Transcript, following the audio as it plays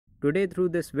Today through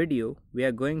this video, we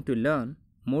are going to learn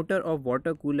motor of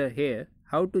water cooler here,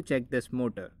 how to check this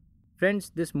motor.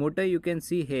 Friends, this motor you can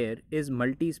see here is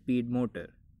multi-speed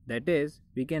motor. That is,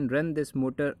 we can run this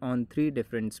motor on 3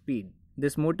 different speed.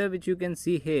 This motor which you can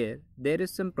see here, there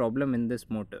is some problem in this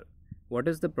motor. What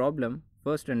is the problem?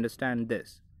 First understand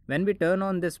this. When we turn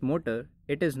on this motor,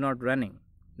 it is not running.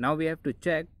 Now we have to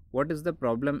check what is the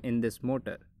problem in this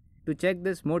motor. To check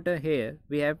this motor here,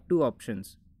 we have 2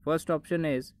 options. First option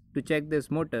is to check this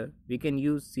motor, we can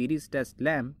use series test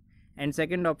lamp, and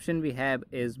second option we have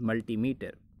is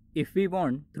multimeter. If we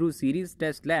want through series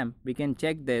test lamp, we can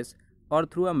check this, or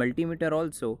through a multimeter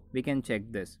also we can check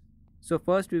this. So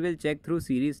first we will check through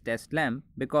series test lamp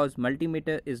because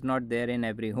multimeter is not there in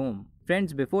every home.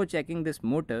 Friends, before checking this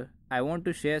motor, I want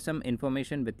to share some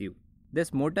information with you.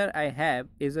 This motor I have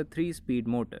is a 3-speed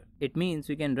motor. It means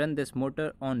we can run this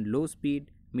motor on low speed,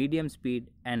 medium speed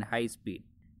and high speed.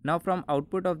 Now from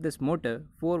output of this motor,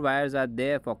 4 wires are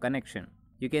there for connection.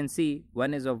 You can see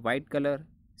one is of white color,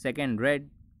 second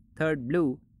red, third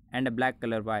blue and a black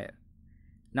color wire.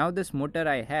 Now this motor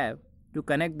I have, to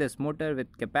connect this motor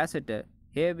with capacitor,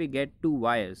 here we get 2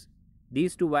 wires.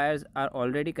 These 2 wires are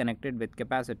already connected with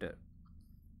capacitor.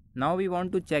 Now we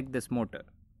want to check this motor.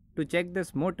 To check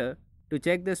this motor,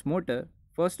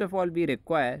 first of all we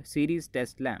require series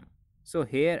test lamp. So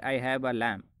here I have a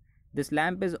lamp. This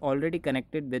lamp is already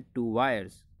connected with 2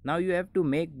 wires. Now you have to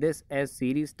make this as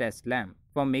series test lamp.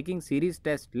 For making series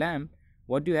test lamp,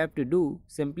 what you have to do,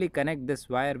 simply connect this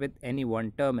wire with any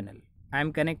one terminal. I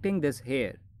am connecting this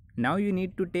here. Now you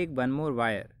need to take one more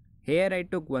wire. Here I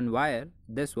took one wire,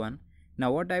 this one.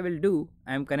 Now what I will do,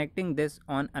 I am connecting this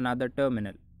on another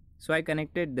terminal. So I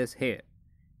connected this here.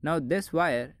 Now this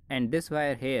wire and this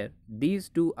wire here, these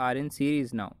 2 are in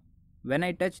series now. When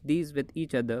I touch these with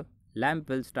each other, lamp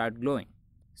will start glowing.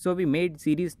 So we made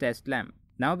series test lamp.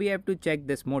 Now we have to check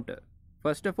this motor.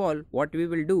 First of all, what we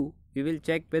will do, we will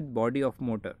check with body of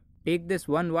motor. Take this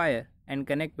one wire and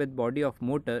connect with body of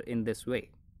motor in this way.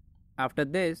 After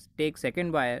this, take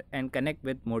second wire and connect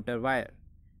with motor wire.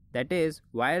 That is,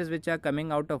 wires which are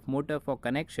coming out of motor for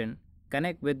connection,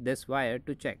 connect with this wire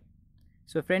to check.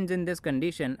 So friends, in this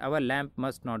condition, our lamp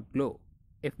must not glow.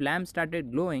 If lamp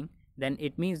started glowing, then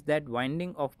it means that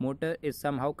winding of motor is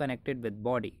somehow connected with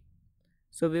body.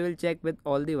 So we will check with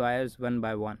all the wires one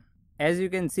by one. As you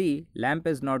can see, lamp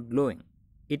is not glowing.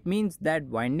 It means that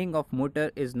winding of motor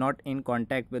is not in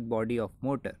contact with body of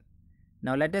motor.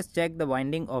 Now let us check the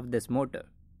winding of this motor.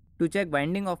 To check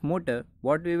winding of motor,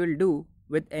 what we will do,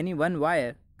 with any one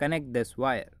wire, connect this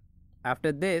wire.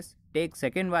 After this, take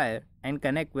second wire and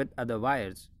connect with other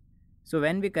wires. So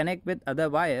when we connect with other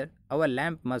wire, our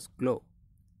lamp must glow.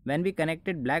 When we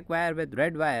connected black wire with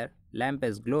red wire, lamp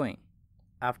is glowing.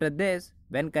 After this,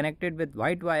 when connected with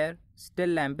white wire, still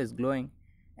lamp is glowing.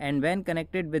 And when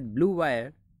connected with blue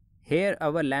wire, here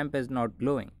our lamp is not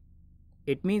glowing.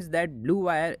 It means that blue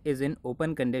wire is in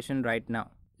open condition right now.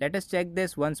 Let us check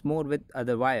this once more with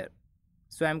other wire.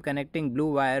 So I am connecting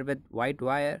blue wire with white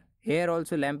wire. Here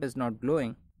also lamp is not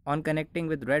glowing. On connecting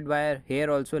with red wire,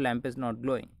 here also lamp is not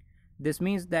glowing. This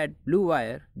means that blue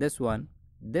wire, this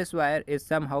wire is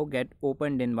somehow get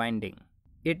opened in winding.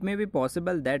 It may be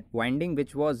possible that winding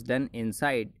which was done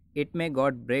inside, it may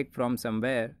got break from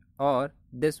somewhere, or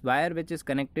this wire which is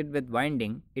connected with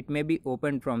winding, it may be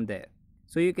opened from there.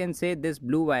 So you can say this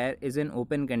blue wire is in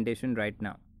open condition right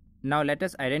now. Now let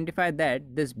us identify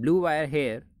that this blue wire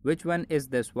here, which one is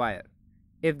this wire.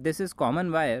 If this is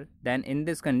common wire, then in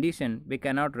this condition we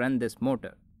cannot run this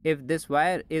motor. If this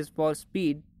wire is for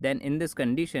speed, then in this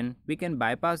condition we can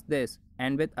bypass this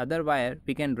and with other wire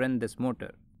we can run this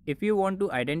motor. If you want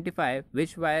to identify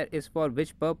which wire is for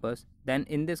which purpose, then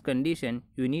in this condition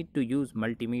you need to use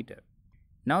multimeter.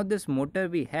 Now this motor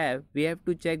we have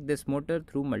to check this motor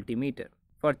through multimeter.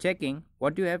 For checking,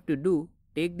 what you have to do,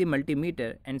 take the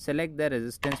multimeter and select the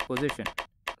resistance position.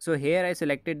 So here I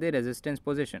selected the resistance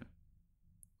position.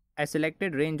 I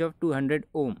selected range of 200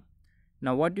 ohm.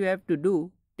 Now what you have to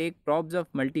do, take probes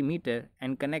of multimeter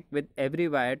and connect with every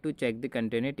wire to check the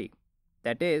continuity.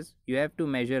 That is, you have to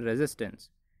measure resistance.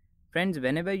 Friends,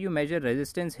 whenever you measure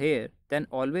resistance here, then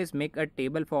always make a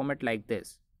table format like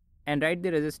this and write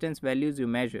the resistance values you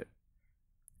measure.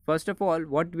 First of all,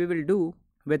 what we will do,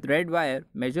 with red wire,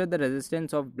 measure the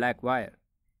resistance of black wire.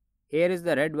 Here is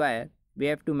the red wire, we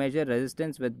have to measure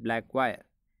resistance with black wire.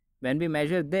 When we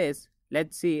measure this,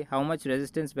 let's see how much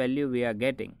resistance value we are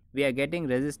getting. We are getting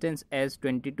resistance as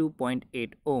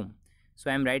 22.8 ohm.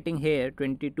 So I am writing here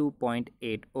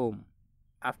 22.8 ohm.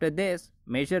 After this,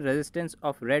 measure resistance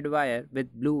of red wire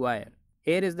with blue wire.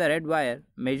 Here is the red wire,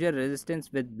 measure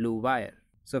resistance with blue wire.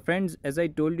 So friends, as I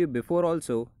told you before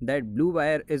also that blue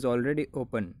wire is already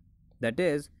open. That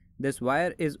is, this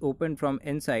wire is open from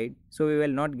inside, so we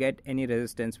will not get any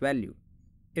resistance value.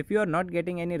 If you are not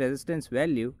getting any resistance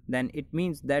value, then it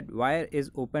means that wire is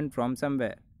open from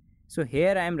somewhere. So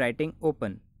here I am writing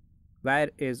open.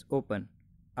 Wire is open.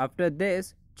 After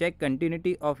this, check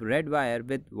continuity of red wire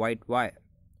with white wire.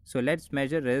 So let's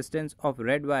measure resistance of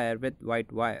red wire with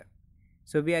white wire.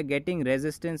 So we are getting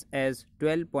resistance as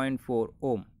 12.4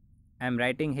 ohm. I am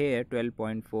writing here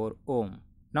 12.4 ohm.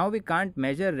 Now we can't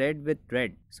measure red with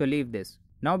red, so leave this.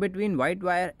 Now between white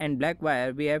wire and black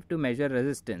wire we have to measure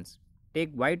resistance.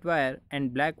 Take white wire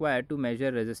and black wire to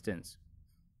measure resistance.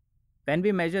 When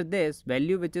we measure this,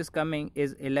 value which is coming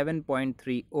is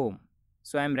 11.3 ohm.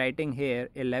 So I am writing here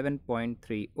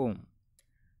 11.3 ohm.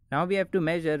 Now we have to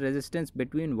measure resistance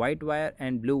between white wire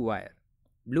and blue wire.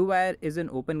 Blue wire is in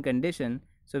open condition,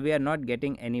 so we are not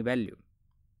getting any value.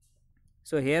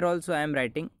 So here also I am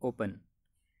writing open.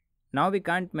 Now we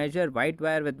can't measure white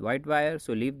wire with white wire,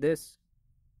 so leave this.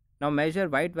 Now measure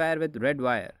white wire with red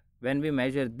wire. When we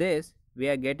measure this, we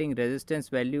are getting resistance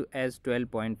value as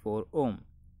 12.4 ohm.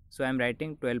 So I am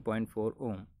writing 12.4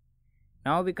 ohm.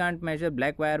 Now we can't measure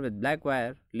black wire with black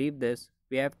wire, leave this.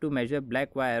 We have to measure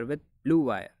black wire with blue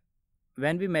wire.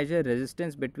 When we measure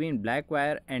resistance between black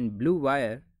wire and blue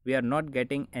wire, we are not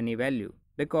getting any value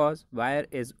because wire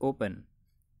is open.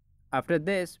 After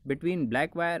this, between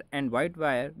black wire and white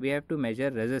wire, we have to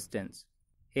measure resistance.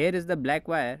 Here is the black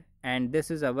wire and this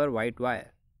is our white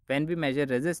wire. When we measure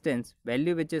resistance,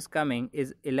 value which is coming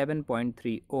is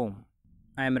 11.3 ohm.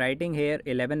 I am writing here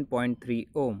 11.3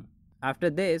 ohm. After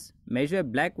this, measure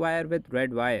black wire with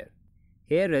red wire.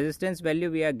 Here resistance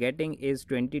value we are getting is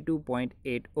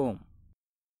 22.8 ohm.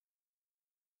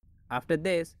 After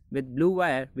this, with blue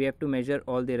wire we have to measure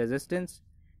all the resistance.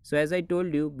 So as I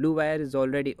told you, blue wire is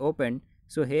already opened,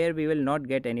 so here we will not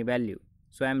get any value.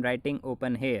 So I am writing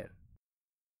open here.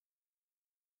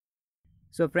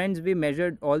 So friends, we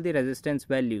measured all the resistance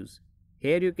values.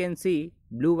 Here you can see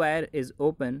blue wire is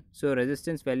open, so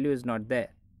resistance value is not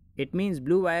there. It means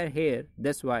blue wire here,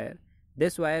 this wire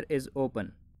is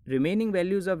open. Remaining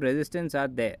values of resistance are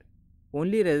there.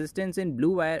 Only resistance in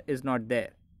blue wire is not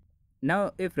there.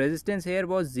 Now if resistance here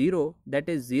was 0, that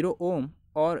is 0 ohm,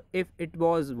 or if it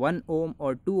was 1 ohm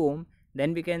or 2 ohm,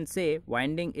 then we can say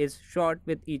winding is short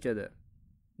with each other.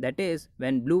 That is,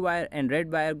 when blue wire and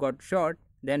red wire got short,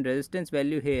 then resistance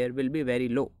value here will be very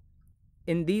low.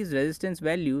 In these resistance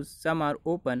values, some are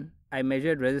open. I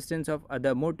measured resistance of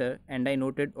other motor and I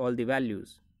noted all the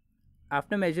values.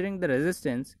 After measuring the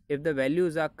resistance, if the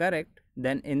values are correct,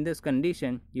 then in this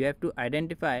condition you have to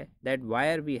identify that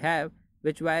wire we have,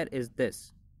 which wire is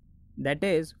this. That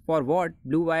is, for what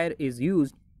blue wire is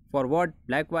used, for what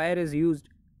black wire is used,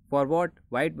 for what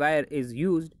white wire is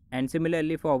used, and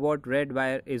similarly for what red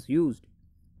wire is used.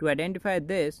 To identify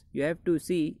this, you have to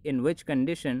see in which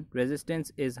condition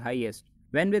resistance is highest.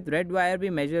 When with red wire we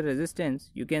measure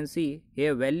resistance, you can see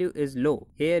here value is low,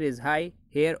 here is high,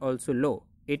 here also low.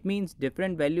 It means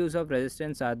different values of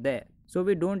resistance are there. So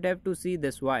we don't have to see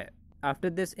this wire. After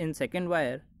this, in second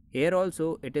wire, here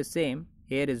also it is same.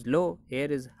 Here is low, here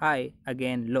is high,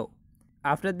 again low.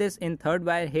 After this, in third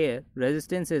wire here,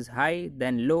 resistance is high,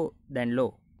 then low, then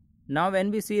low. Now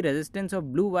when we see resistance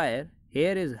of blue wire,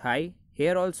 here is high,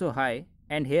 here also high,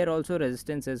 and here also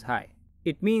resistance is high.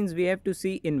 It means we have to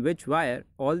see in which wire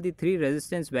all the three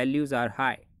resistance values are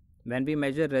high. When we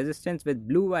measure resistance with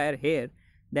blue wire here,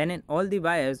 then in all the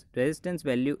wires resistance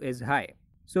value is high.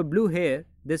 So blue here,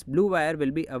 this blue wire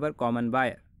will be our common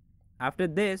wire. After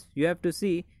this, you have to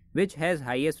see which has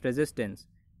highest resistance.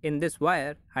 In this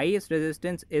wire, highest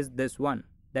resistance is this one,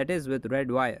 that is with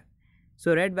red wire.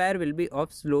 So red wire will be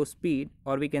of slow speed,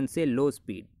 or we can say low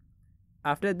speed.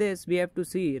 After this, we have to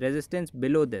see resistance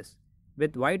below this.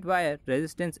 With white wire,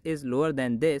 resistance is lower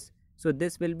than this, so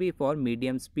this will be for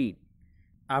medium speed.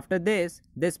 After this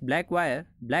black wire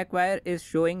is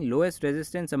showing lowest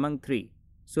resistance among three,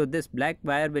 so this black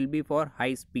wire will be for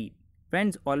high speed.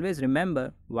 Friends, always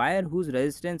remember, wire whose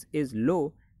resistance is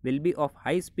low will be of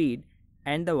high speed,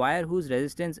 and the wire whose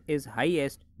resistance is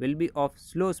highest will be of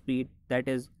slow speed, that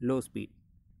is low speed.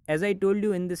 As I told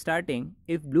you in the starting,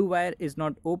 if blue wire is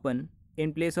not open,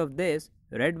 in place of this,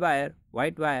 red wire,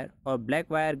 white wire or black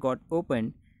wire got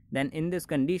opened, then in this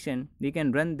condition we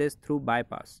can run this through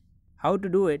bypass. How to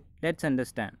do it? Let's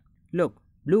understand. Look,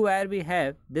 blue wire we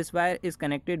have, this wire is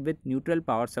connected with neutral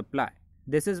power supply.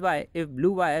 This is why if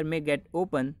blue wire may get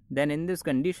open, then in this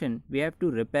condition we have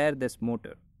to repair this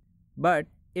motor. But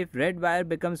if red wire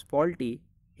becomes faulty,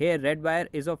 here red wire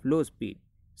is of low speed.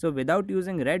 So without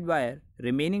using red wire,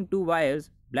 remaining two wires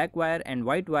black wire and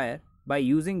white wire. By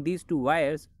using these two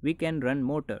wires, we can run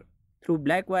motor. Through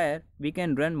black wire, we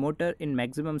can run motor in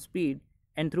maximum speed,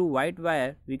 and through white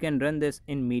wire, we can run this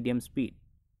in medium speed.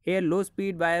 Here low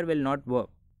speed wire will not work,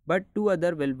 but two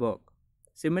other will work.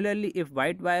 Similarly, if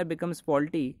white wire becomes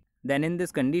faulty, then in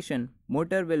this condition,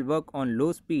 motor will work on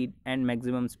low speed and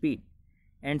maximum speed.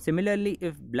 And similarly,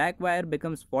 if black wire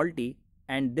becomes faulty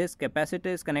and this capacitor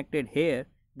is connected here,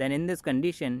 then in this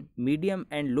condition, medium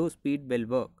and low speed will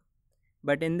work.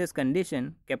 But in this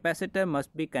condition, capacitor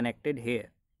must be connected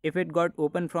here. If it got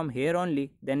open from here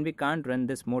only, then we can't run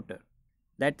this motor.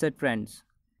 That's it, friends.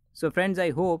 So friends,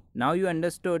 I hope now you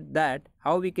understood that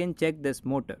how we can check this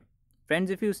motor. Friends,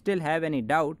 if you still have any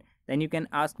doubt, then you can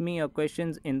ask me your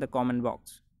questions in the comment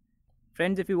box.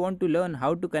 Friends, if you want to learn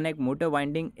how to connect motor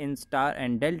winding in star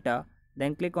and delta,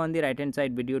 then click on the right hand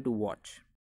side video to watch.